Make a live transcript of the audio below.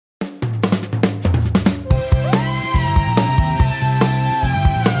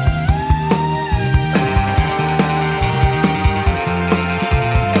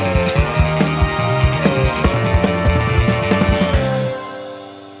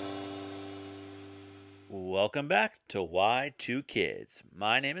welcome back to Why Two Kids.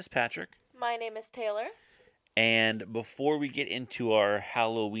 My name is Patrick, My name is Taylor. and before we get into our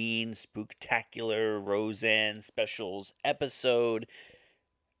Halloween spooktacular Roseanne specials episode,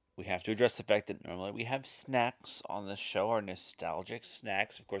 we have to address the fact that normally we have snacks on this show, our nostalgic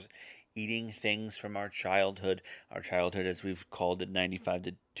snacks, of course, eating things from our childhood. Our childhood, as we've called it, 95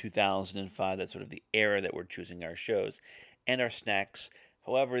 to 2005, that's sort of the era that we're choosing our shows, and our snacks.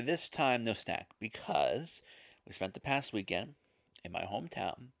 However, this time, no snack, because we spent the past weekend in my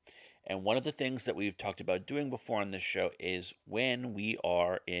hometown. And one of the things that we've talked about doing before on this show is when we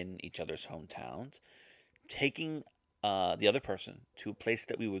are in each other's hometowns, taking the other person to a place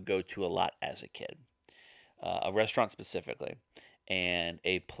that we would go to a lot as a kid, a restaurant specifically, and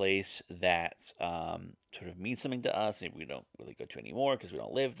a place that sort of means something to us. Maybe we don't really go to anymore because we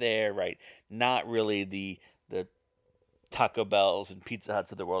don't live there, right? Not really the Taco Bells and Pizza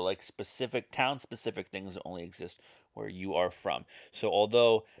Huts of the world, like specific town-specific things that only exist where you are from. So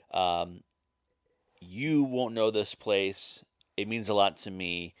although you won't know this place, it means a lot to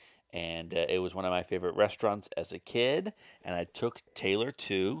me, and it was one of my favorite restaurants as a kid, and I took Taylor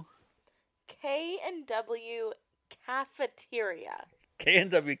to K&W Cafeteria.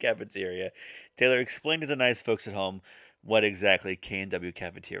 K&W Cafeteria. Taylor, explain to the nice folks at home what exactly K&W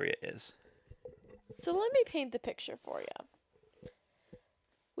Cafeteria is. So let me paint the picture for you.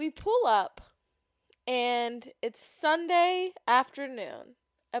 We pull up, and it's Sunday afternoon,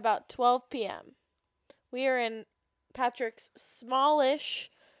 about 12 p.m. We are in Patrick's smallish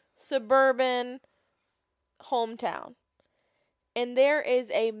suburban hometown, and there is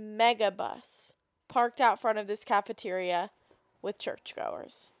a mega bus parked out front of this cafeteria with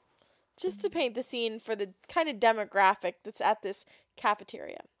churchgoers. Just to paint the scene for the kind of demographic that's at this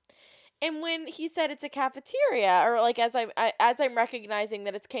cafeteria. And when he said it's a cafeteria, or like as I'm recognizing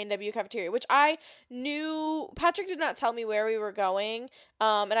that it's K&W Cafeteria, which I knew, Patrick did not tell me where we were going,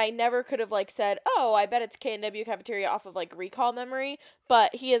 and I never could have like said, oh, I bet it's K&W Cafeteria off of like recall memory,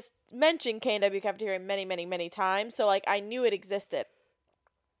 but he has mentioned K&W Cafeteria many, many, many times, so like I knew it existed.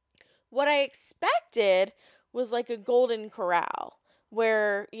 What I expected was like a golden corral,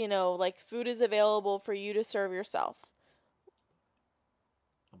 where, you know, like food is available for you to serve yourself.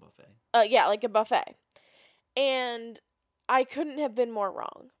 A buffet. Yeah, like a buffet. And I couldn't have been more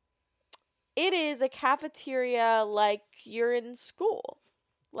wrong. It is a cafeteria like you're in school.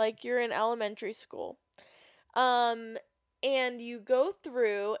 Like you're in elementary school. And you go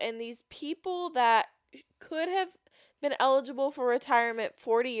through, and these people that could have been eligible for retirement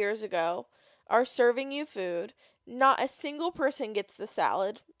 40 years ago are serving you food. Not a single person gets the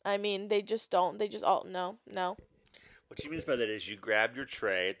salad. I mean, they just don't. They just all, no. What she means by that is you grab your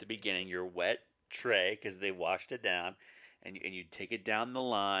tray at the beginning, your wet tray, because they washed it down, and you take it down the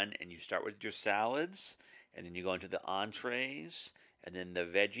line, and you start with your salads, and then you go into the entrees, and then the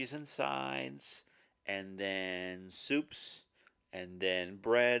veggies and sides, and then soups, and then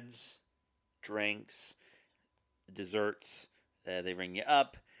breads, drinks, desserts. They ring you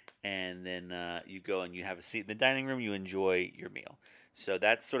up, and then you go and you have a seat in the dining room. You enjoy your meal. So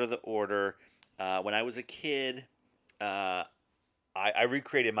that's sort of the order. When I was a kid, I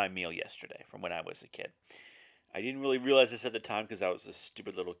recreated my meal yesterday from when I was a kid. I didn't really realize this at the time because I was a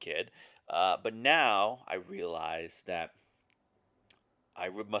stupid little kid. But now I realize that I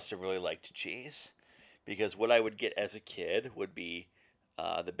must have really liked cheese. Because what I would get as a kid would be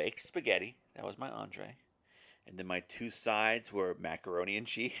the baked spaghetti. That was my entree. And then my two sides were macaroni and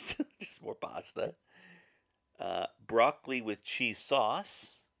cheese. Just more pasta. Broccoli with cheese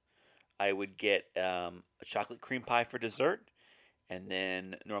sauce. I would get a chocolate cream pie for dessert, and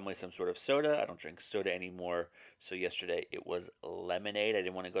then normally some sort of soda. I don't drink soda anymore, so yesterday it was lemonade. I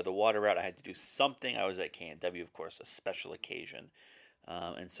didn't want to go the water route. I had to do something. I was at K&W, of course, a special occasion,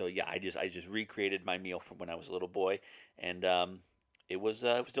 and so yeah, I just recreated my meal from when I was a little boy, and it was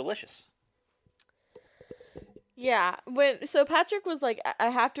delicious. Yeah, so Patrick was like, I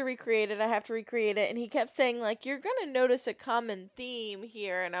have to recreate it, and he kept saying, like, you're going to notice a common theme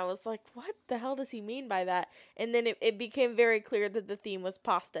here, and I was like, what the hell does he mean by that? And then it became very clear that the theme was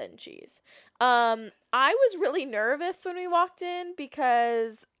pasta and cheese. I was really nervous when we walked in,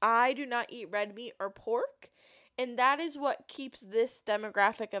 because I do not eat red meat or pork, and that is what keeps this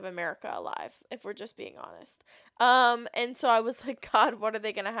demographic of America alive, if we're just being honest. And so I was like, God, what are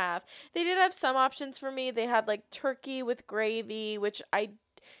they going to have? They did have some options for me. They had like turkey with gravy, which I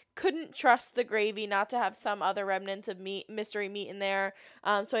couldn't trust the gravy not to have some other remnants of meat, mystery meat in there.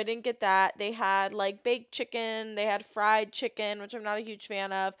 So I didn't get that. They had like baked chicken. They had fried chicken, which I'm not a huge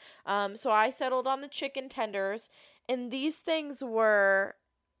fan of. So I settled on the chicken tenders, and these things were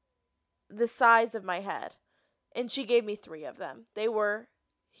the size of my head. And she gave me 3 of them. They were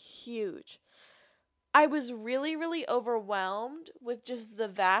huge. I was really, really overwhelmed with just the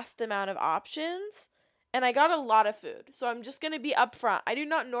vast amount of options. And I got a lot of food. So I'm just going to be upfront. I do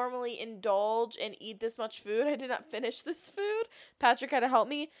not normally indulge and eat this much food. I did not finish this food. Patrick had to help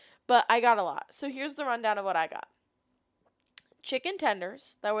me. But I got a lot. So here's the rundown of what I got. Chicken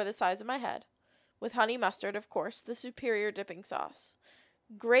tenders that were the size of my head. With honey mustard, of course. The superior dipping sauce.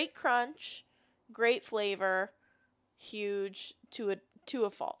 Great crunch. Great flavor. Huge to a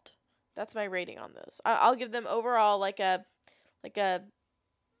fault. That's my rating on those. I'll give them overall like a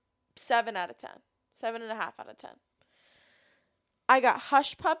 7 out of 10. 7.5 out of 10. I got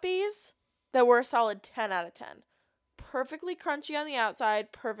hush puppies that were a solid 10 out of 10. Perfectly crunchy on the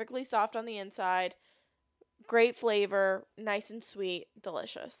outside, perfectly soft on the inside. Great flavor, nice and sweet,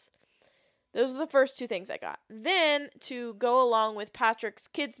 delicious. Those are the first 2 things I got. Then, to go along with Patrick's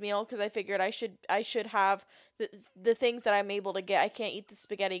kids meal, because I figured I should have the things that I'm able to get. I can't eat the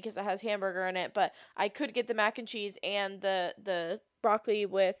spaghetti because it has hamburger in it, but I could get the mac and cheese and the broccoli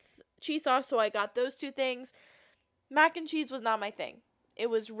with cheese sauce, so I got those 2 things. Mac and cheese was not my thing. It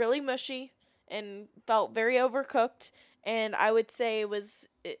was really mushy and felt very overcooked, and I would say it was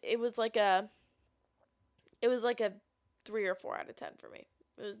like a 3 or 4 out of 10 for me.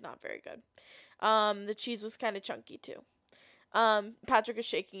 It was not very good. The cheese was kind of chunky too. Patrick is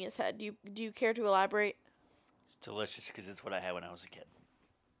shaking his head. Do you care to elaborate? It's delicious because it's what I had when I was a kid.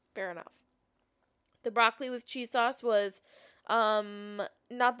 Fair enough. The broccoli with cheese sauce was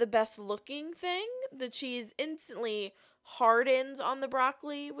not the best looking thing. The cheese instantly hardens on the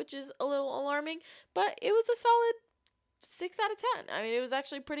broccoli, which is a little alarming, but it was a solid 6 out of 10. I mean, it was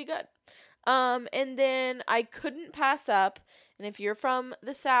actually pretty good. And then I couldn't pass up, and if you're from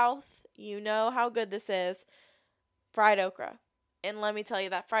the South, you know how good this is, fried okra. And let me tell you,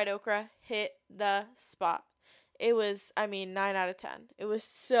 that fried okra hit the spot. It was, 9 out of 10. It was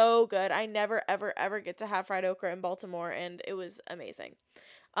so good. I never, ever, ever get to have fried okra in Baltimore, and it was amazing.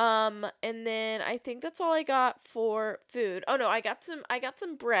 And then I think that's all I got for food. Oh no, I got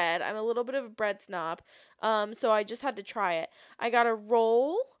some bread. I'm a little bit of a bread snob. So I just had to try it. I got a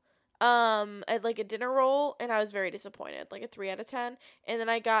roll. Like a dinner roll, and I was very disappointed, like a 3 out of 10. And then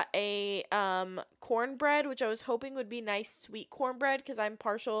I got a cornbread, which I was hoping would be nice sweet cornbread, because I'm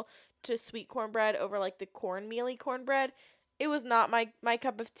partial to sweet cornbread over like the cornmealy cornbread. It was not my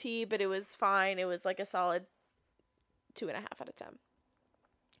cup of tea, but it was fine. It was like a solid 2.5 out of 10.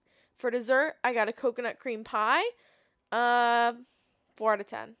 For dessert, I got a coconut cream pie, 4 out of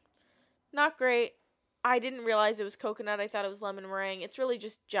 10. Not great. I didn't realize it was coconut. I thought it was lemon meringue. It's really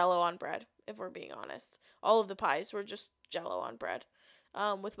just Jell-O on bread, if we're being honest. All of the pies were just Jell-O on bread,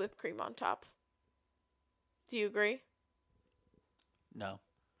 with whipped cream on top. Do you agree? No.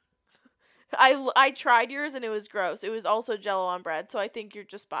 I tried yours and it was gross. It was also Jell-O on bread, so I think you're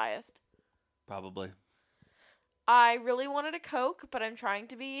just biased. Probably. I really wanted a Coke, but I'm trying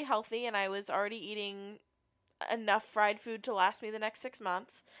to be healthy, and I was already eating enough fried food to last me the next 6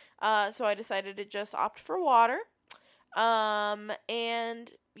 months. So I decided to just opt for water.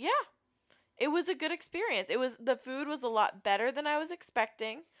 And yeah, it was a good experience. The food was a lot better than I was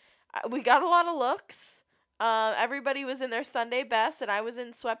expecting. We got a lot of looks. Everybody was in their Sunday best, and I was in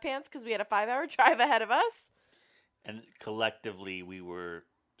sweatpants because we had a 5-hour drive ahead of us. And collectively, we were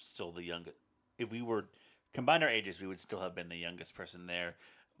still the youngest. If we were combine our ages, we would still have been the youngest person there.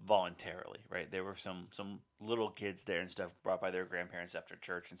 Voluntarily, right? There were some little kids there and stuff brought by their grandparents after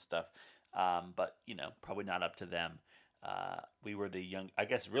church and stuff, but probably not up to them. We were the young, I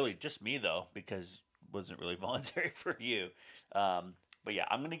guess really just me though, because it wasn't really voluntary for you. But yeah,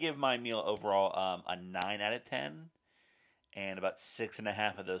 I'm gonna give my meal overall a 9 out of 10, and about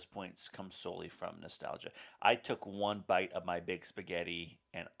 6.5 of those points come solely from nostalgia. I took one bite of my big spaghetti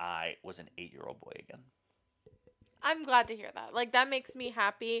and I was an 8-year-old boy again. I'm glad to hear that. Like, that makes me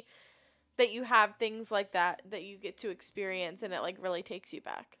happy that you have things like that you get to experience, and it, like, really takes you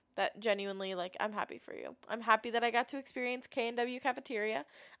back. That genuinely, like, I'm happy for you. I'm happy that I got to experience K&W Cafeteria.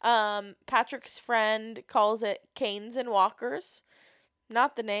 Patrick's friend calls it Canes and Walkers.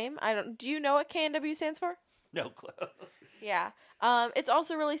 Not the name. Do you know what K&W stands for? No clue. Yeah. It's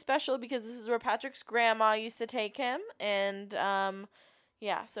also really special because this is where Patrick's grandma used to take him, and,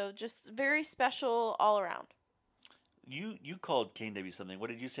 yeah, so just very special all around. You called K&W something. What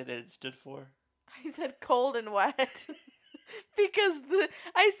did you say that it stood for? I said cold and wet. Because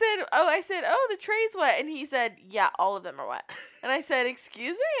I said, the tray's wet. And he said, yeah, all of them are wet. And I said,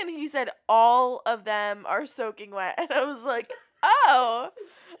 excuse me? And he said, all of them are soaking wet. And I was like, oh.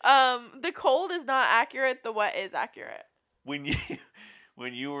 The cold is not accurate. The wet is accurate. When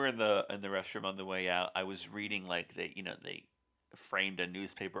When you were in the restroom on the way out, I was reading like they framed a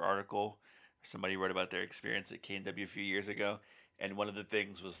newspaper article. Somebody wrote about their experience at K&W a few years ago, and one of the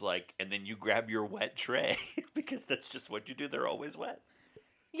things was like, and then you grab your wet tray because that's just what you do. They're always wet.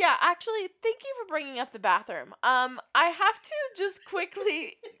 Yeah, actually, thank you for bringing up the bathroom. I have to just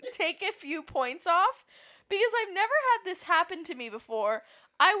quickly take a few points off because I've never had this happen to me before.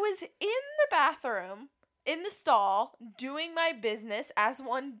 I was in the bathroom, in the stall, doing my business as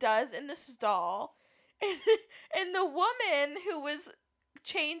one does in the stall, and, and the woman who was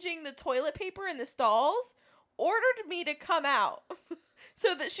changing the toilet paper in the stalls ordered me to come out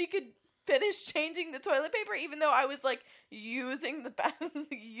so that she could finish changing the toilet paper, even though I was like using the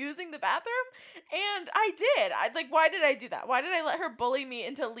using the bathroom. And I did. Why did I do that? Why did I let her bully me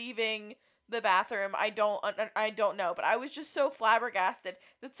into leaving the bathroom? I don't know, but I was just so flabbergasted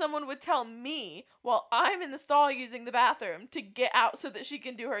that someone would tell me while I'm in the stall using the bathroom to get out so that she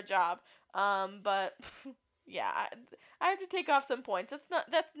can do her job. But yeah, I have to take off some points.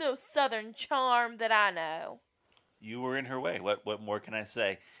 That's no Southern charm that I know. You were in her way. What more can I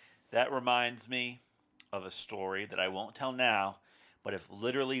say? That reminds me of a story that I won't tell now, but if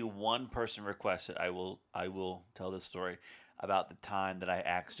literally one person requests it, I will tell this story about the time that I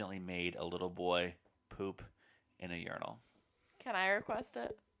accidentally made a little boy poop in a urinal. Can I request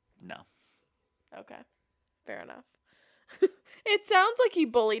it? No. Okay. Fair enough. It sounds like he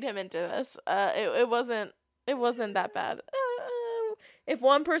bullied him into this. It wasn't that bad. If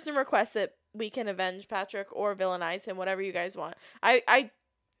one person requests it, we can avenge Patrick or villainize him, whatever you guys want. I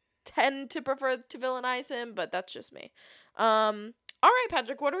tend to prefer to villainize him, but that's just me. All right,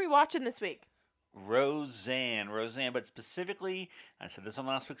 Patrick, what are we watching this week? Roseanne, but specifically, I said this on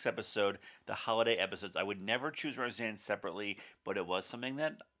last week's episode, the holiday episodes. I would never choose Roseanne separately, but it was something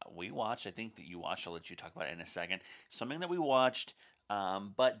that we watched. I think that you watched. I'll let you talk about it in a second. Something that we watched,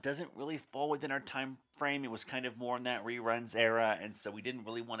 but doesn't really fall within our time frame. It was kind of more in that reruns era, and so we didn't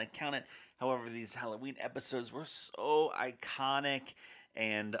really want to count it. However, these Halloween episodes were so iconic,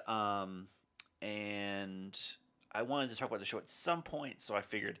 and I wanted to talk about the show at some point, so I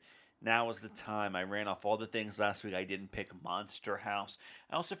figured now was the time. I ran off all the things last week. I didn't pick Monster House.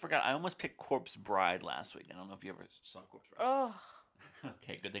 I also forgot, I almost picked Corpse Bride last week. I don't know if you ever saw Corpse Bride. Oh.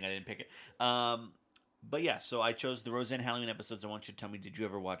 Okay, good thing I didn't pick it. But yeah, so I chose the Roseanne Halloween episodes. I want you to tell me, did you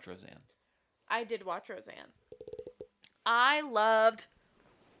ever watch Roseanne? I did watch Roseanne. I loved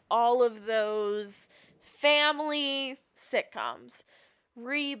all of those family sitcoms.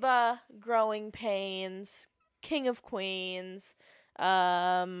 Reba, Growing Pains, King of Queens,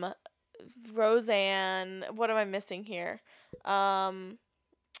 Roseanne. What am I missing here? The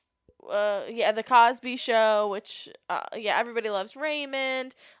Cosby Show, which everybody loves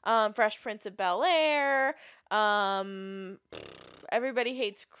Raymond. Fresh Prince of Bel-Air. Everybody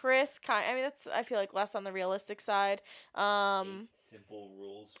Hates Chris. That's, I feel like, less on the realistic side. 8 Simple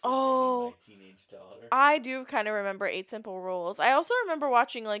Rules for my teenage daughter. I do kind of remember 8 Simple Rules. I also remember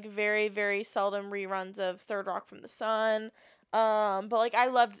watching like very, very seldom reruns of Third Rock from the Sun. But like I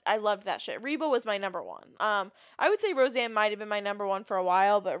loved that shit. Reba was my number one. I would say Roseanne might have been my number one for a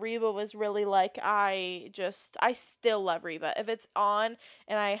while, but Reba was really like I still love Reba. If it's on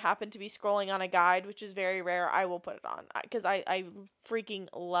and I happen to be scrolling on a guide, which is very rare, I will put it on because I freaking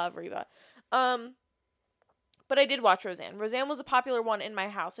love Reba. But I did watch Roseanne. Roseanne was a popular one in my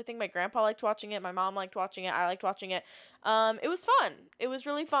house. I think my grandpa liked watching it. My mom liked watching it. I liked watching it. It was fun. It was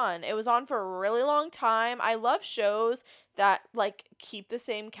really fun. It was on for a really long time. I love shows that, like, keep the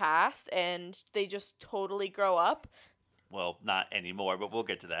same cast and they just totally grow up. Well, not anymore, but we'll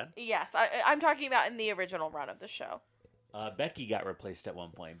get to that. Yes, I'm talking about in the original run of the show. Becky got replaced at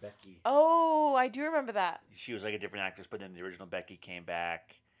one point. Becky. Oh, I do remember that. She was like a different actress, but then the original Becky came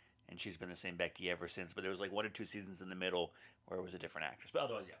back. And she's been the same Becky ever since. But there was like 1 or 2 seasons in the middle where it was a different actress. But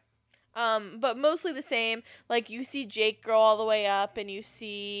otherwise, yeah. But mostly the same. Like, you see Jake grow all the way up, and you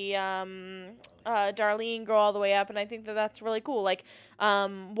see Darlene grow all the way up, and I think that that's really cool. Like,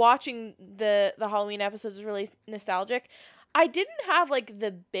 watching the Halloween episodes is really nostalgic. I didn't have, like,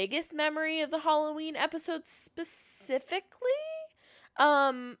 the biggest memory of the Halloween episodes specifically.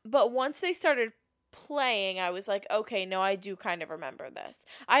 But once they started playing, I was like, okay, no, I do kind of remember this.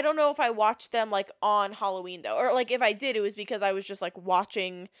 I don't know if I watched them like on Halloween though, or like if I did, it was because I was just like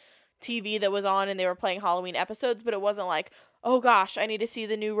watching TV that was on and they were playing Halloween episodes, but it wasn't like, oh gosh, I need to see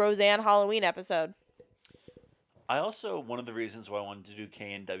the new Roseanne Halloween episode. I also, one of the reasons why I wanted to do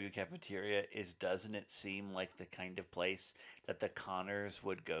K&W Cafeteria is, doesn't it seem like the kind of place that the Connors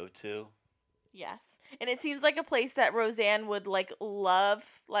would go to? Yes. And it seems like a place that Roseanne would, like,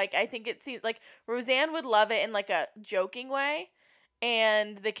 love. Like, I think it seems like Roseanne would love it in, like, a joking way.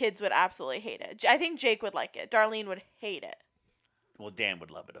 and the kids would absolutely hate it. I think Jake would like it. Darlene would hate it. Well, Dan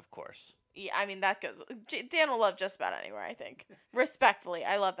would love it, of course. Yeah, I mean, that goes... Dan will love just about anywhere, I think. Respectfully,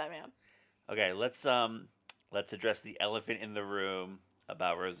 I love that man. Okay, let's address the elephant in the room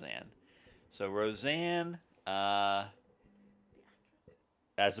about Roseanne. So Roseanne, as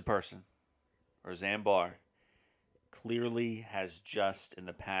a person, Roseanne Barr, clearly has just, in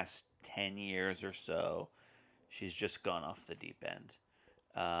the past 10 years or so, she's just gone off the deep end.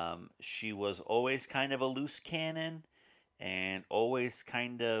 She was always kind of a loose cannon and always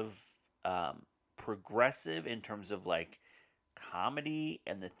kind of progressive in terms of like comedy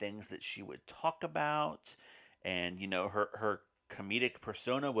and the things that she would talk about. And, her comedic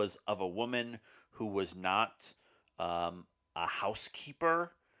persona was of a woman who was not a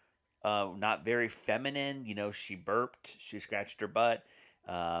housekeeper. Not very feminine. She burped, she scratched her butt,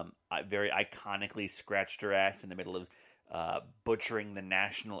 very iconically scratched her ass in the middle of butchering the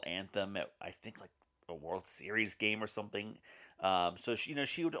national anthem at, I think, like a World Series game or something. So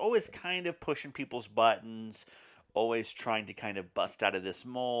she would always kind of pushing people's buttons, always trying to kind of bust out of this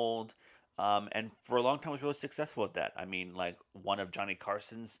mold. And for a long time was really successful at that. I mean, like one of Johnny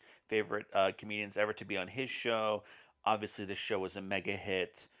Carson's favorite comedians ever to be on his show. Obviously, the show was a mega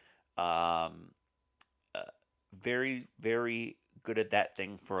hit. Very, very good at that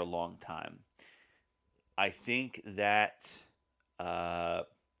thing for a long time. I think that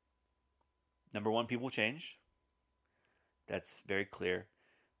number one, people change. That's very clear.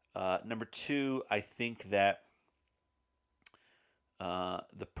 Number two, I think that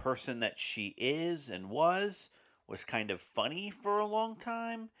the person that she is and was kind of funny for a long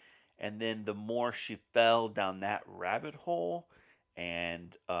time. And then the more she fell down that rabbit hole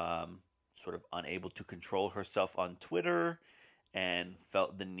and sort of unable to control herself on Twitter and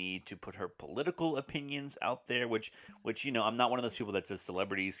felt the need to put her political opinions out there, which I'm not one of those people that says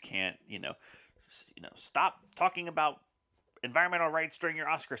celebrities can't, stop talking about environmental rights during your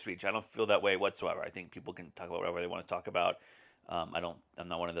Oscar speech. I don't feel that way whatsoever. I think people can talk about whatever they want to talk about. I'm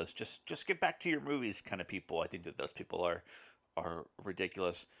not one of those just get back to your movies kind of people. I think that those people are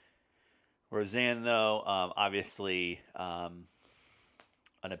ridiculous. Roseanne, though, obviously, an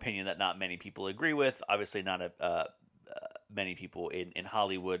opinion that not many people agree with. Obviously, not many people in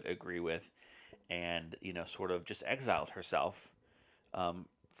Hollywood agree with, and sort of just exiled herself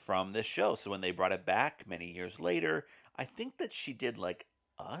from this show. So when they brought it back many years later, I think that she did like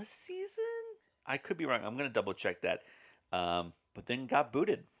a season. I could be wrong. I'm gonna double check that. But then got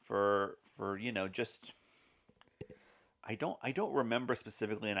booted for just. I don't remember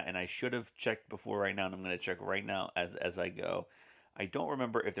specifically, and I should have checked before right now, and I'm going to check right now as I go. I don't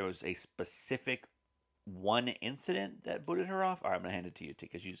remember if there was a specific one incident that booted her off. All right, I'm going to hand it to you,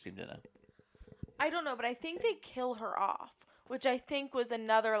 because you seem to know. I don't know, but I think they kill her off, which I think was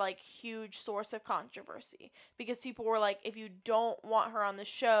another like huge source of controversy, because people were like, if you don't want her on the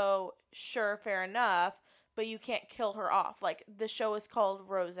show, sure, fair enough, but you can't kill her off. Like, the show is called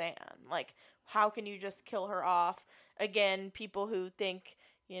Roseanne. Like, how can you just kill her off? Again, people who think,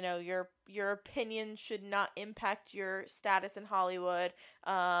 your opinion should not impact your status in Hollywood,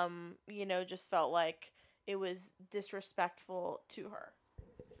 just felt like it was disrespectful to her.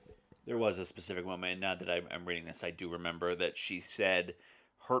 There was a specific moment, and now that I'm reading this, I do remember that she said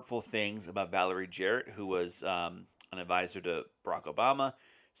hurtful things about Valerie Jarrett, who was an advisor to Barack Obama,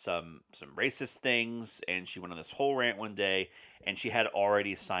 some racist things, and she went on this whole rant one day, and she had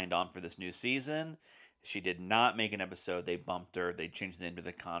already signed on for this new season. She did not make an episode. They bumped her. They changed the name to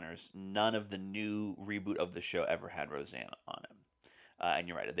The Connors. None of the new reboot of the show ever had Roseanne on it. And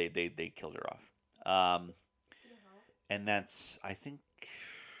you're right. They killed her off. And that's, I think,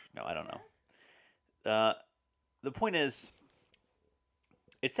 no, I don't know. The point is,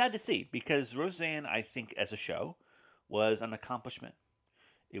 it's sad to see, because Roseanne, I think, as a show, was an accomplishment.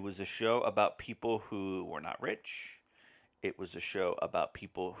 It was a show about people who were not rich. It was a show about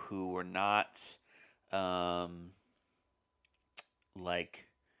people who were not,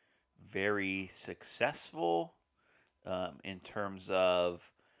 very successful in terms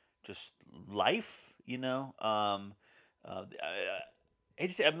of just life, they're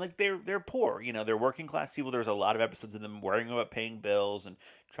poor, they're working class people. There's a lot of episodes of them worrying about paying bills and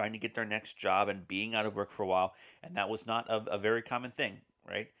trying to get their next job and being out of work for a while. And that was not a very common thing,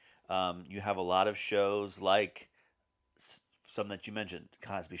 right? You have a lot of shows like some that you mentioned,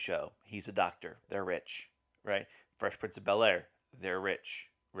 Cosby Show. He's a doctor. They're rich, right? Fresh Prince of Bel-Air. They're rich,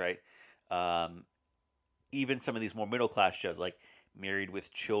 right? Even some of these more middle class shows like Married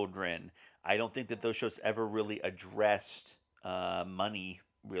with Children. I don't think that those shows ever really addressed money,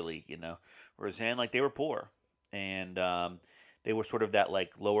 really. Roseanne, they were poor, and They were sort of that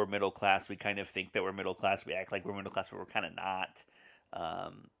like lower middle class. We kind of think that we're middle class. We act like we're middle class, but we're kind of not.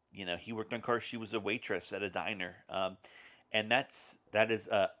 He worked on cars. She was a waitress at a diner, and that is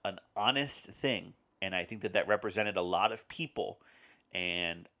an honest thing. And I think that that represented a lot of people.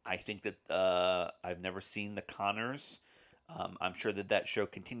 And I think that I've never seen The Conners. I'm sure that that show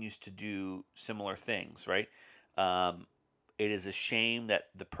continues to do similar things, right? Um, it is a shame that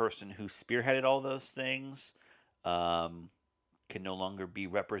the person who spearheaded all those things um, can no longer be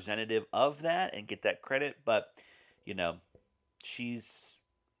representative of that and get that credit. But you know, she's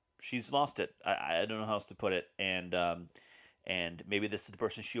she's lost it. I don't know how else to put it. And maybe this is the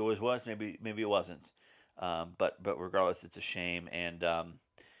person she always was. Maybe it wasn't. But regardless, it's a shame. And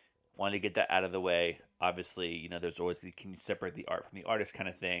wanted to get that out of the way. Obviously, there's always can you separate the art from the artist kind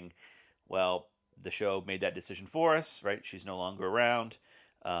of thing. Well, the show made that decision for us, right? She's no longer around.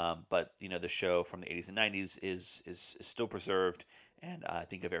 But the show from the 80s and 90s is still preserved, and I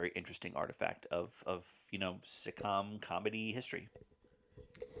think a very interesting artifact of sitcom comedy history.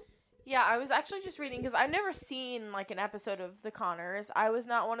 Yeah, I was actually just reading because I've never seen like an episode of The Conners. I was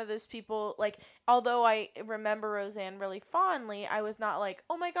not one of those people, like, although I remember Roseanne really fondly, I was not like,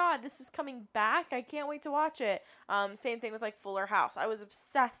 oh my god, this is coming back. I can't wait to watch it. Same thing with like Fuller House. I was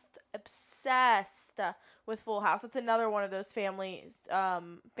obsessed with Full House. It's another one of those family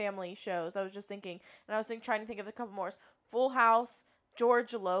shows. I was just thinking, and I was trying to think of a couple more. Full House,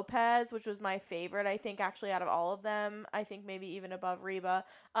 George Lopez, which was my favorite, I think, actually, out of all of them. I think maybe even above Reba.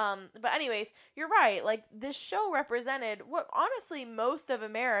 But anyways, you're right. Like, this show represented what, honestly, most of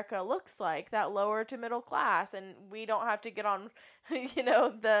America looks like, that lower to middle class. And we don't have to get on, we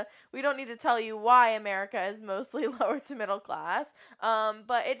don't need to tell you why America is mostly lower to middle class.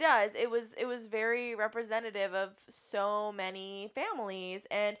 But it does. It was very representative of so many families.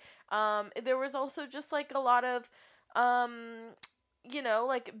 And there was also just, like, a lot of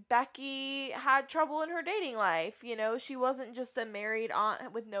like Becky had trouble in her dating life. She wasn't just a married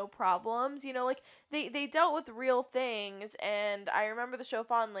aunt with no problems. Like they dealt with real things, and I remember the show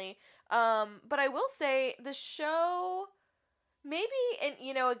fondly. But I will say the show maybe, and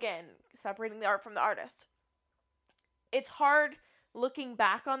again, separating the art from the artist. It's hard looking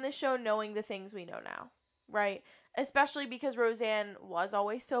back on this show knowing the things we know now, right? Especially because Roseanne was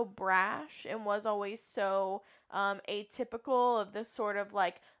always so brash and was always so atypical of the sort of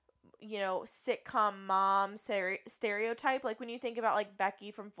like, sitcom mom stereotype. Like when you think about like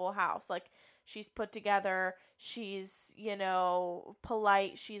Becky from Full House, like she's put together, she's,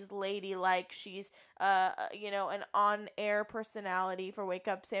 polite, she's ladylike, she's, an on-air personality for Wake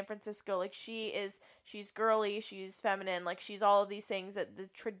Up San Francisco. Like she's girly, she's feminine, like she's all of these things that the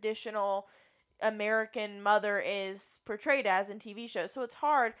traditional American mother is portrayed as in TV shows. So it's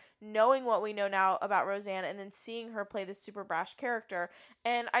hard knowing what we know now about Roseanne and then seeing her play this super brash character.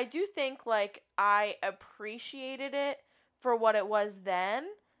 And I do think like I appreciated it for what it was then,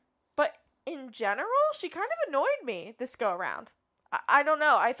 but in general, she kind of annoyed me this go around. I don't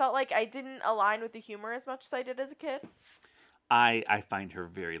know. I felt like I didn't align with the humor as much as I did as a kid. I find her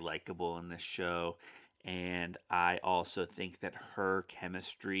very likable in this show, and I also think that her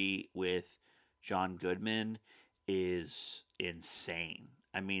chemistry with John Goodman is insane.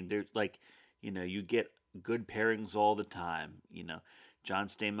 I mean, they're like, you get good pairings all the time. John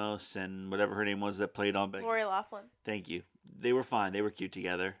Stamos and whatever her name was that played on. Lori Loughlin. Thank you. They were fine. They were cute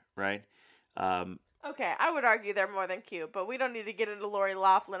together, right? Okay, I would argue they're more than cute, but we don't need to get into Lori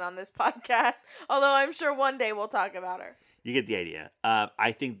Loughlin on this podcast. Although I'm sure one day we'll talk about her. You get the idea.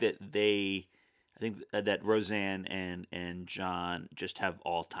 I think that Roseanne and John just have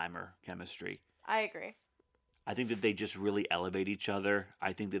all-timer chemistry. I agree. I think that they just really elevate each other.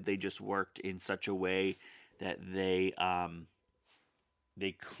 I think that they just worked in such a way that they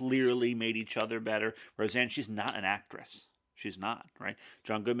clearly made each other better. Roseanne, she's not an actress. She's not, right?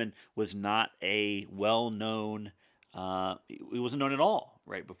 John Goodman was not a well-known, he wasn't known at all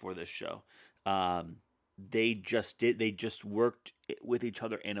right before this show. They just worked with each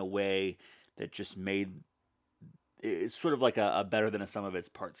other in a way that just made it's sort of like a better than a sum of its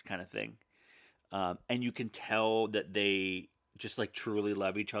parts kind of thing. And you can tell that they just like truly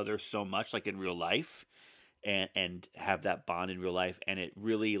love each other so much, like in real life, and have that bond in real life. And it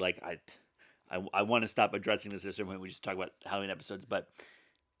really, like, I want to stop addressing this at a certain point. We just talk about Halloween episodes, but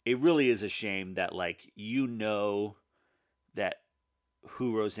it really is a shame that that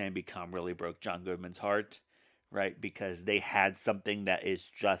who Roseanne become really broke John Goodman's heart, right? Because they had something that is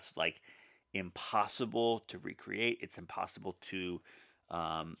just like impossible to recreate. It's impossible to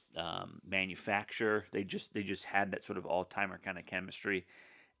manufacture. They just had that sort of all-timer kind of chemistry,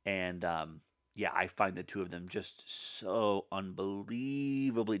 and yeah, I find the two of them just so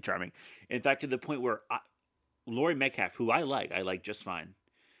unbelievably charming. In fact, to the point where Lori Metcalf, who I like just fine.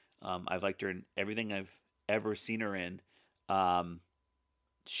 I've liked her in everything I've ever seen her in. Um,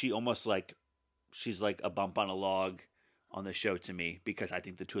 she almost like she's like a bump on a log on the show to me because I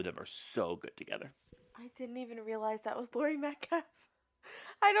think the two of them are so good together. I didn't even realize that was Lori Metcalf.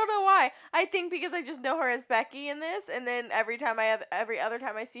 I don't know why. I think because I just know her as Becky in this, and then every other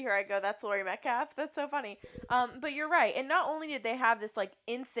time I see her, I go, "That's Lori Metcalf." That's so funny. But you're right. And not only did they have this like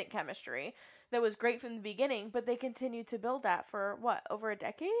instant chemistry that was great from the beginning, but they continued to build that for what, over a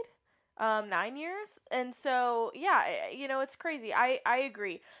decade, 9 years. And so yeah, it's crazy. I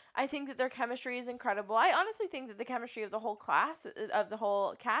agree. I think that their chemistry is incredible. I honestly think that the chemistry of the whole cast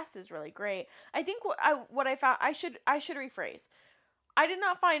is really great. I think what I found, I should rephrase. I did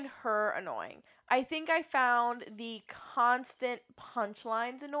not find her annoying. I think I found the constant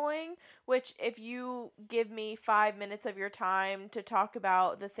punchlines annoying, which if you give me 5 minutes of your time to talk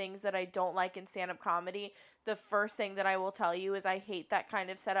about the things that I don't like in stand-up comedy, the first thing that I will tell you is I hate that kind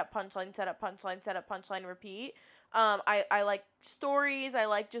of setup, punchline, repeat. I like stories. I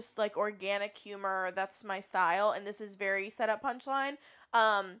like just like organic humor. That's my style. And this is very setup, punchline.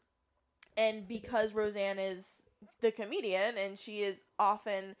 And because Roseanne is the comedian and she is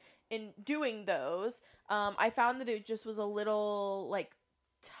often in doing those, I found that it just was a little like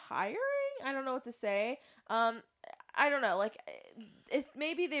tiring. I don't know what to say. I don't know. Like, it's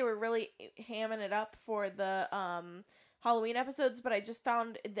maybe they were really hamming it up for the Halloween episodes, but I just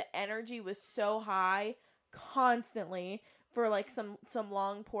found the energy was so high constantly for like some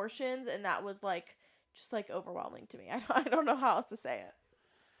long portions, and that was like just like overwhelming to me. I don't know how else to say it.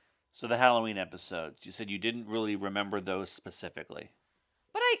 So the Halloween episodes, you said you didn't really remember those specifically.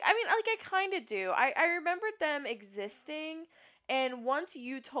 But I mean, like, I kind of do. I remembered them existing, and once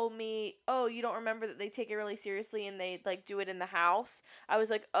you told me, oh, you don't remember that they take it really seriously and they, like, do it in the house, I was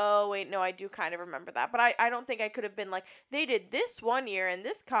like, oh, wait, no, I do kind of remember that. But I don't think I could have been like, they did this one year and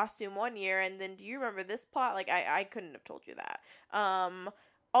this costume one year, and then do you remember this plot? Like, I couldn't have told you that.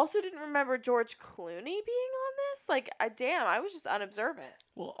 Also didn't remember George Clooney being on this. Like, damn, I was just unobservant.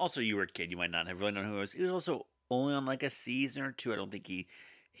 Well, also you were a kid, you might not have really known who it was. He was also only on like a season or two. I don't think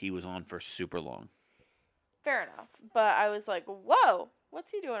he was on for super long. Fair enough. But I was like, whoa,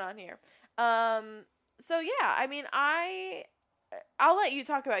 what's he doing on here? So yeah, I mean, I'll let you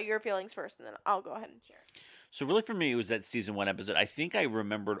talk about your feelings first, and then I'll go ahead and share. So really for me, it was that season 1 episode. I think I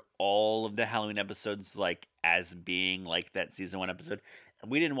remembered all of the Halloween episodes like as being like that season 1 episode. And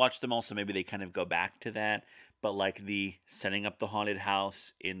we didn't watch them all, so maybe they kind of go back to that. But like the setting up the haunted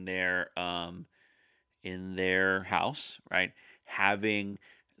house in their house, right? Having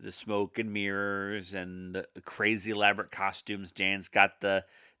the smoke and mirrors and the crazy elaborate costumes. Dan's got the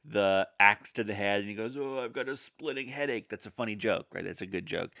axe to the head, and he goes, "Oh, I've got a splitting headache." That's a funny joke, right? That's a good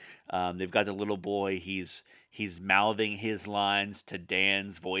joke. They've got the little boy. He's mouthing his lines to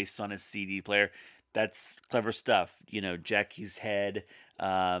Dan's voice on his CD player. That's clever stuff. You know, Jackie's head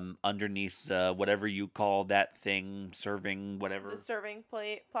underneath the whatever you call that thing, serving whatever. The serving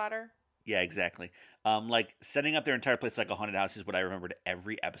plate platter. Yeah, exactly. Like setting up their entire place like a haunted house is what I remembered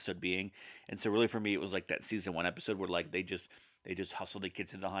every episode being. And so really for me it was like that season 1 episode where like they just hustle the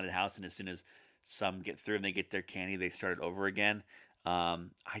kids to the haunted house, and as soon as some get through and they get their candy, they start it over again. I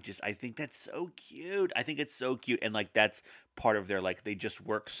think that's so cute. I think it's so cute, and like that's part of their like they just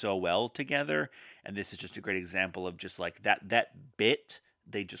work so well together, and this is just a great example of just like that bit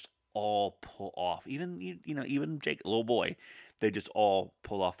they just all pull off. Even even Jake, little boy, they just all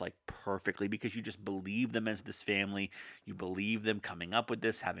pull off like perfectly because you just believe them as this family. You believe them coming up with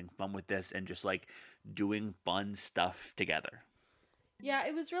this, having fun with this, and just like doing fun stuff together. Yeah,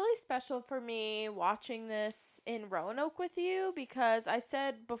 it was really special for me watching this in Roanoke with you because I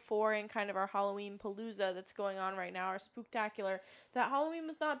said before in kind of our Halloween palooza that's going on right now, our spooktacular, that Halloween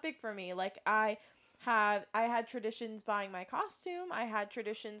was not big for me. Like I had traditions buying my costume, I had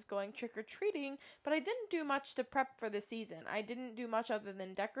traditions going trick-or-treating, but I didn't do much to prep for the season. I didn't do much other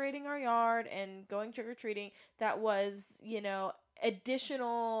than decorating our yard and going trick-or-treating. That was,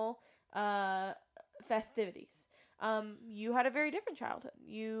 additional festivities. You had a very different childhood.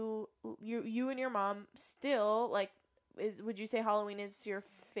 You and your mom still, like, would you say Halloween is your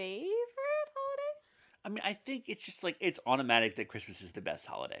favorite holiday? I mean, I think it's just like it's automatic that Christmas is the best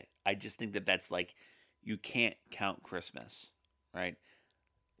holiday. I just think that that's like you can't count Christmas, right?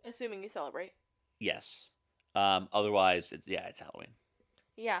 Assuming you celebrate. Yes. Otherwise, it's Halloween.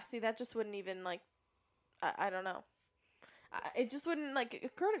 Yeah, see, that just wouldn't even, like, I don't know. It just wouldn't, like,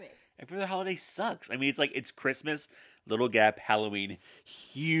 occur to me. Every other holiday sucks. I mean, it's like, it's Christmas, little gap, Halloween,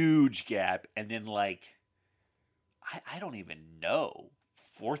 huge gap, and then like I don't even know,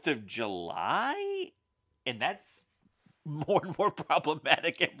 4th of July, and that's more and more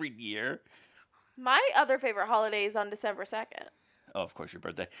problematic every year. My other favorite holiday is on December 2nd. Oh, of course, your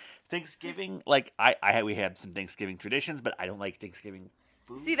birthday. Thanksgiving, like we have some Thanksgiving traditions, but I don't like Thanksgiving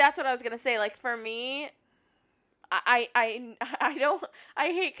food. See, that's what I was gonna say. Like for me, I don't. I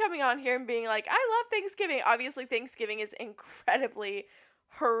hate coming on here and being like, I love Thanksgiving. Obviously, Thanksgiving is incredibly,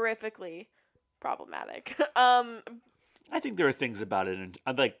 horrifically problematic. I think there are things about it, and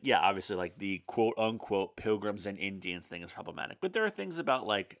I'm like, yeah, obviously, like the quote unquote Pilgrims and Indians thing is problematic, but there are things about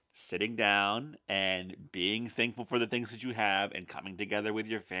like sitting down and being thankful for the things that you have and coming together with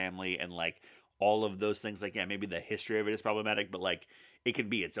your family and like all of those things. Like, yeah, maybe the history of it is problematic, but like it can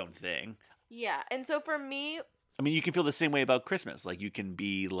be its own thing. Yeah, and so for me, I mean, you can feel the same way about Christmas. Like, you can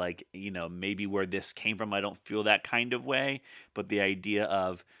be like, maybe where this came from, I don't feel that kind of way, but the idea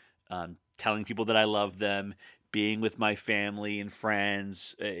of telling people that I love them, being with my family and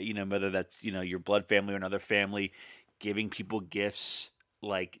friends, whether that's, your blood family or another family, giving people gifts,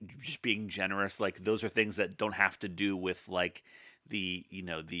 like just being generous, like those are things that don't have to do with like the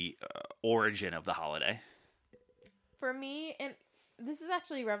origin of the holiday. for me, and this is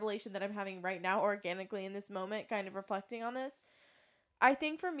actually a revelation that I'm having right now organically in this moment, kind of reflecting on this. I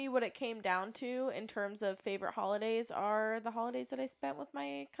think for me, what it came down to in terms of favorite holidays are the holidays that I spent with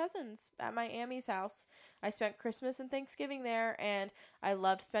my cousins at my Ammy's house. I spent Christmas and Thanksgiving there, and I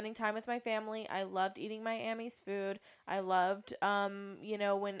loved spending time with my family. I loved eating my Ammy's food. I loved,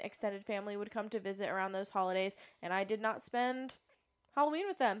 when extended family would come to visit around those holidays, and I did not spend Halloween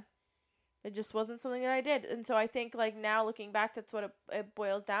with them. It just wasn't something that I did. And so I think, like, now looking back, that's what it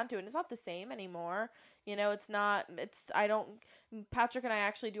boils down to. And it's not the same anymore. Patrick and I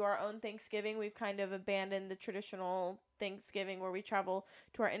actually do our own Thanksgiving. We've kind of abandoned the traditional Thanksgiving where we travel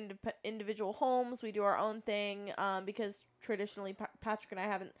to our individual homes. We do our own thing because traditionally Patrick and I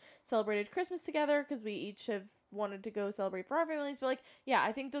haven't celebrated Christmas together because we each have wanted to go celebrate for our families. But, like, yeah,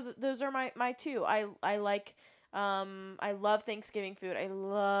 I think those are my two. I like... I love Thanksgiving food.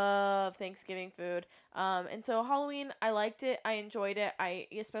 And so Halloween, I liked it. I enjoyed it. I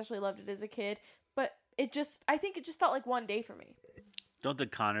especially loved it as a kid. But I think it just felt like one day for me. Don't the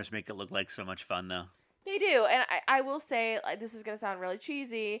Connors make it look like so much fun, though? They do. And I will say, like, this is going to sound really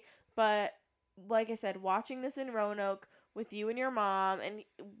cheesy, but like I said, watching this in Roanoke with you and your mom and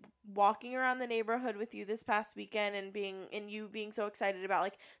walking around the neighborhood with you this past weekend and you being so excited about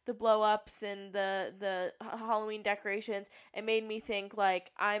like the blow ups and the Halloween decorations, it made me think like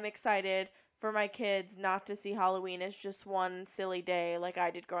I'm excited for my kids not to see Halloween as just one silly day like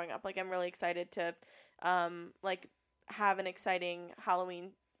I did growing up. Like I'm really excited to have an exciting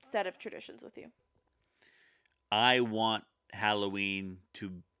Halloween set of traditions with you. I want Halloween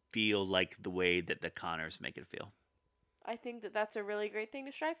to feel like the way that the Connors make it feel. I think that that's a really great thing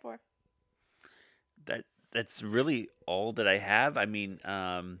to strive for. That's really all that I have. I mean,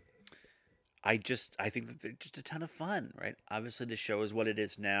 I think that they're just a ton of fun, right? Obviously, the show is what it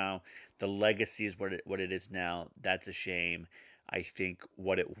is now. The legacy is what it is now. That's a shame. I think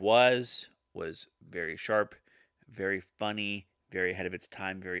what it was very sharp, very funny, very ahead of its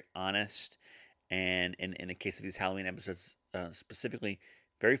time, very honest, and in the case of these Halloween episodes specifically,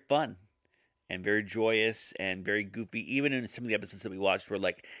 very fun. And very joyous and very goofy. Even in some of the episodes that we watched where,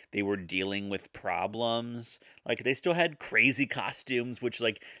 like, they were dealing with problems. Like, they still had crazy costumes, which,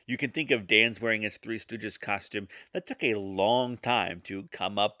 like, you can think of Dan's wearing his Three Stooges costume. That took a long time to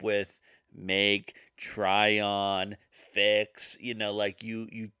come up with, make, try on, fix. Like, you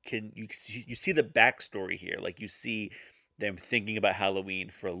see the backstory here. Like, you see them thinking about Halloween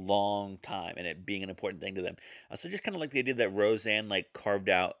for a long time and it being an important thing to them. So just kind of like the idea that Roseanne, like, carved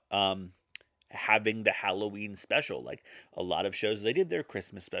out... having the Halloween special. Like a lot of shows, they did their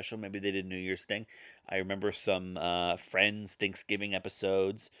Christmas special, maybe they did New Year's thing. I remember some Friends Thanksgiving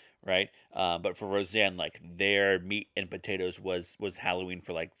episodes, right? But for Roseanne, like their meat and potatoes was Halloween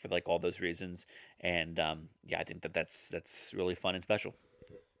for all those reasons. And I think that's really fun and special.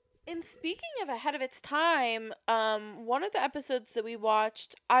 And speaking of ahead of its time, one of the episodes that we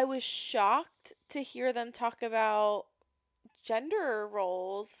watched, I was shocked to hear them talk about gender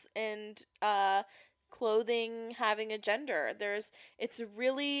roles and clothing having a gender. It's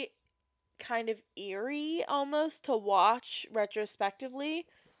really kind of eerie almost to watch retrospectively.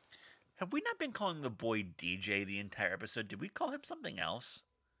 Have we not been calling the boy DJ the entire episode? Did we call him something else?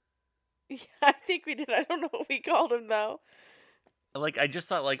 Yeah, I think we did. I don't know what we called him though. Like I just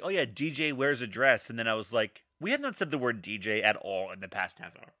thought like, oh yeah, DJ wears a dress, and then I was like, we have not said the word DJ at all in the past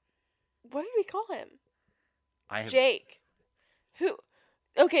half hour. What did we call him? I have. Jake. Who?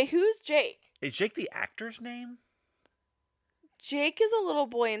 Okay, who's Jake? Is Jake the actor's name? Jake is a little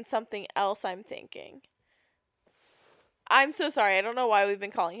boy in something else, I'm thinking. I'm so sorry. I don't know why we've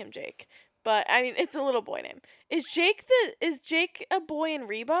been calling him Jake. But I mean, it's a little boy name. Is Jake a boy in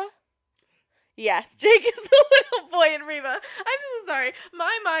Reba? Yes, Jake is a little boy in Reba. I'm so sorry.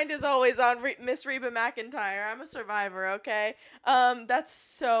 My mind is always on Miss Reba McEntire. I'm a survivor, okay? That's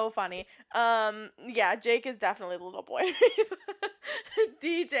so funny. Yeah, Jake is definitely the little boy in Reba.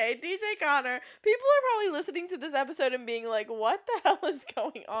 DJ Connor. People are probably listening to this episode and being like, what the hell is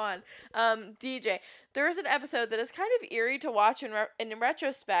going on? DJ. There is an episode that is kind of eerie to watch in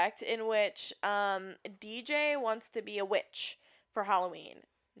retrospect, in which DJ wants to be a witch for Halloween.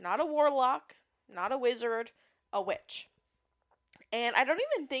 Not a warlock, not a wizard, a witch. And I don't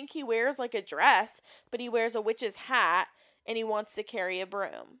even think he wears like a dress, but he wears a witch's hat and he wants to carry a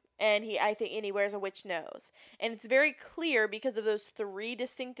broom. And he wears a witch nose. And it's very clear because of those three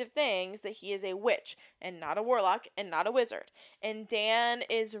distinctive things that he is a witch and not a warlock and not a wizard. And Dan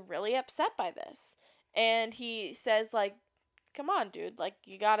is really upset by this. And he says, like, come on, dude, like,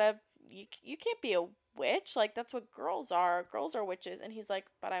 you can't be a witch. Like, that's what girls are. Girls are witches. And he's like,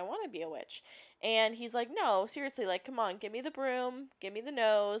 but I want to be a witch. And he's like, no, seriously, like, come on, give me the broom, give me the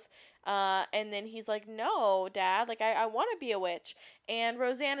nose. And then he's like, no, Dad, like, I want to be a witch. And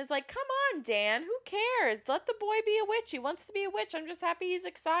Roseanne is like, come on, Dan, who cares? Let the boy be a witch. He wants to be a witch. I'm just happy he's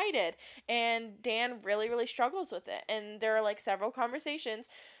excited. And Dan really, really struggles with it. And there are, like, several conversations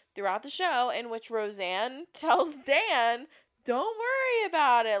throughout the show in which Roseanne tells Dan, don't worry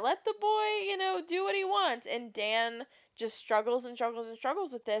about it. Let the boy, do what he wants. And Dan just struggles and struggles and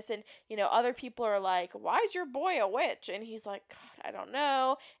struggles with this. And, other people are like, why is your boy a witch? And he's like, God, I don't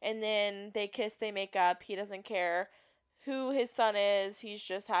know. And then they kiss, they make up. He doesn't care who his son is. He's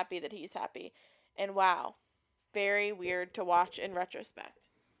just happy that he's happy. And wow, very weird to watch in retrospect.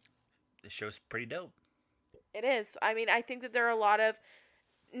 The show's pretty dope. It is. I mean, I think that there are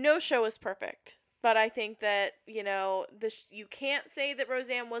no show is perfect. But I think that, you can't say that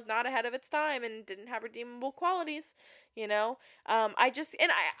Roseanne was not ahead of its time and didn't have redeemable qualities, that's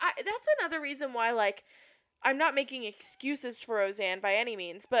another reason why, like, I'm not making excuses for Roseanne by any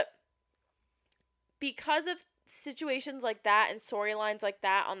means, but because of situations like that and storylines like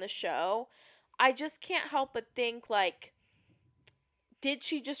that on the show, I just can't help but think, like, did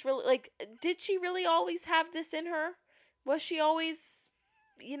she really always have this in her? Was she always,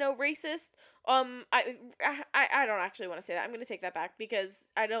 racist? I don't actually want to say that. I'm going to take that back because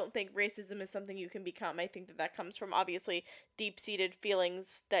I don't think racism is something you can become. I think that comes from obviously deep-seated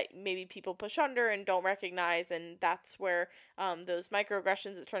feelings that maybe people push under and don't recognize, and that's where those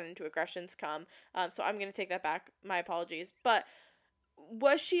microaggressions that turn into aggressions come. So I'm going to take that back. My apologies. But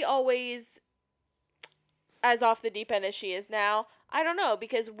was she always as off the deep end as she is now? I don't know,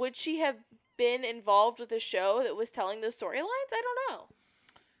 because would she have been involved with a show that was telling those storylines? I don't know.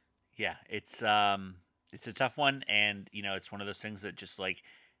 Yeah, it's a tough one, and it's one of those things that just, like,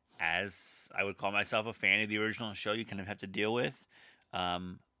 as I would call myself a fan of the original show, you kind of have to deal with.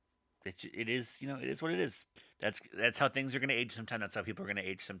 It is what it is. That's how things are going to age sometimes. That's how people are going to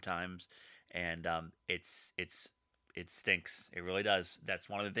age sometimes, and it stinks. It really does. That's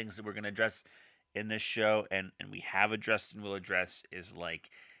one of the things that we're going to address in this show, and we have addressed and will address, is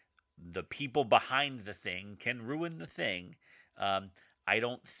like the people behind the thing can ruin the thing. I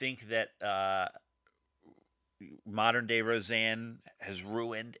don't think that modern day Roseanne has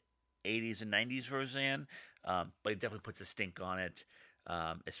ruined 80s and 90s Roseanne, but it definitely puts a stink on it,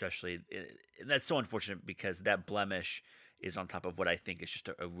 especially. And that's so unfortunate because that blemish is on top of what I think is just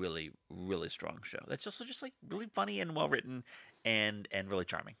a really, really strong show. That's also just like really funny and well written and really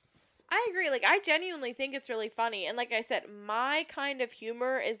charming. I agree. Like, I genuinely think it's really funny. And like I said, my kind of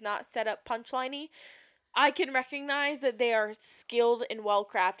humor is not set up punchline-y. I can recognize that they are skilled and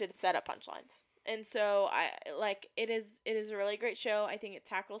well-crafted set-up punchlines. And so it is a really great show. I think it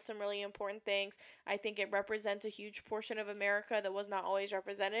tackles some really important things. I think it represents a huge portion of America that was not always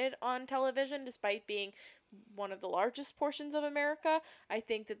represented on television, despite being one of the largest portions of America. I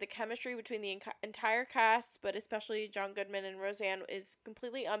think that the chemistry between the entire cast, but especially John Goodman and Roseanne, is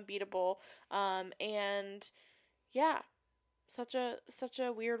completely unbeatable. And yeah, such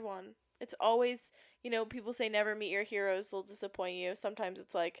a weird one. It's always, people say never meet your heroes, they'll disappoint you. Sometimes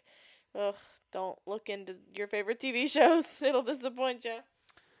it's like, ugh, don't look into your favorite TV shows. It'll disappoint you.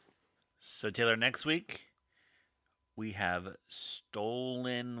 So, Taylor, next week, we have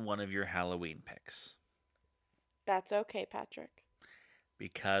stolen one of your Halloween picks. That's okay, Patrick.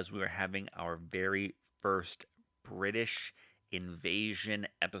 Because we are having our very first British invasion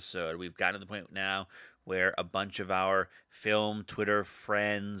episode. We've gotten to the point now where a bunch of our film Twitter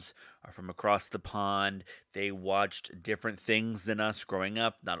friends are from across the pond. They watched different things than us growing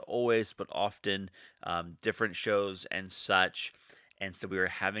up, not always, but often different shows and such. And so we were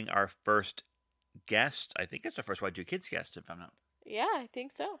having our first guest. I think it's our first Y2Kids guest, if I'm not. Yeah, I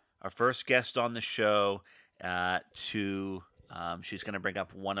think so. Our first guest on the show she's going to bring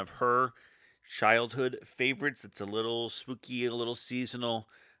up one of her childhood favorites. It's a little spooky, a little seasonal.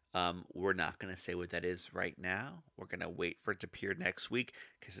 We're not going to say what that is right now. We're going to wait for it to appear next week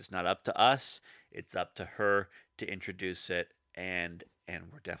because it's not up to us. It's up to her to introduce it, and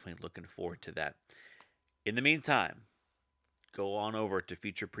we're definitely looking forward to that. In the meantime, go on over to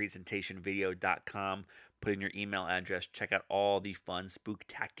featurepresentationvideo.com, put in your email address, check out all the fun,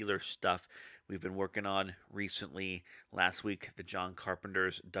 spooktacular stuff we've been working on recently. Last week, the John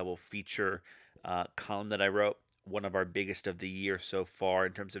Carpenter's double feature column that I wrote, one of our biggest of the year so far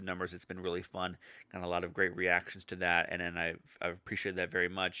in terms of numbers. It's been really fun. Got a lot of great reactions to that, and I've appreciated that very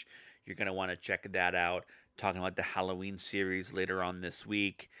much. You're going to want to check that out. Talking about the Halloween series later on this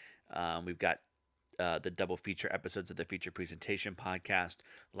week. We've got the double feature episodes of the Feature Presentation Podcast.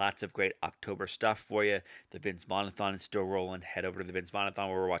 Lots of great October stuff for you. The Vince Vaughn-a-thon is still rolling. Head over to the Vince Vaughn-a-thon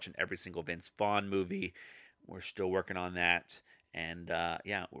where we're watching every single Vince Vaughn movie. We're still working on that. And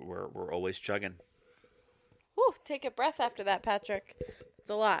we're always chugging. Whew, take a breath after that, Patrick. It's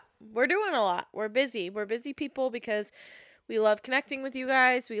a lot. We're doing a lot. We're busy. We're busy people because we love connecting with you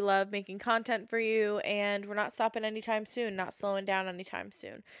guys. We love making content for you, and we're not stopping anytime soon, not slowing down anytime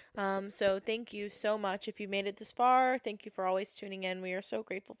soon. So thank you so much. If you made it this far, thank you for always tuning in. We are so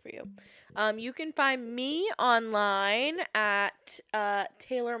grateful for you. You can find me online at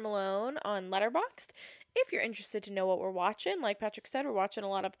Taylor Malone on Letterboxd. If you're interested to know what we're watching, like Patrick said, we're watching a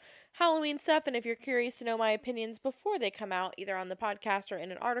lot of Halloween stuff. And if you're curious to know my opinions before they come out, either on the podcast or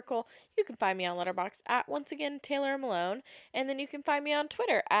in an article, you can find me on Letterboxd at, once again, Taylor Malone. And then you can find me on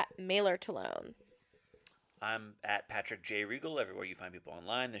Twitter at MailerTalone. I'm at Patrick J. Regal, everywhere you find people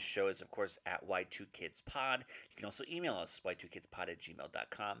online. This show is, of course, at Y2KidsPod. You can also email us,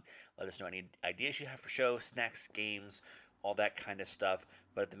 y2kidspod@gmail.com. Let us know any ideas you have for shows, snacks, games, all that kind of stuff.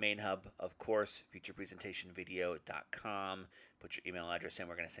 But at the main hub, of course, featurepresentationvideo.com. Put your email address in.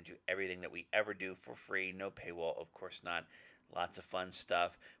 We're going to send you everything that we ever do for free. No paywall, of course not. Lots of fun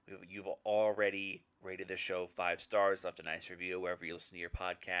stuff. You've already rated the show 5 stars, left a nice review wherever you listen to your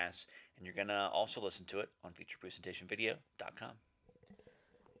podcasts. And you're going to also listen to it on featurepresentationvideo.com.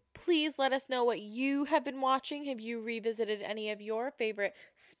 Please let us know what you have been watching. Have you revisited any of your favorite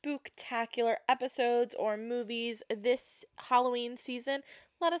spooktacular episodes or movies this Halloween season?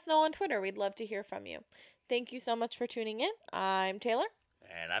 Let us know on Twitter. We'd love to hear from you. Thank you so much for tuning in. I'm Taylor.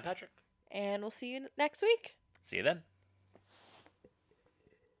 And I'm Patrick. And we'll see you next week. See you then.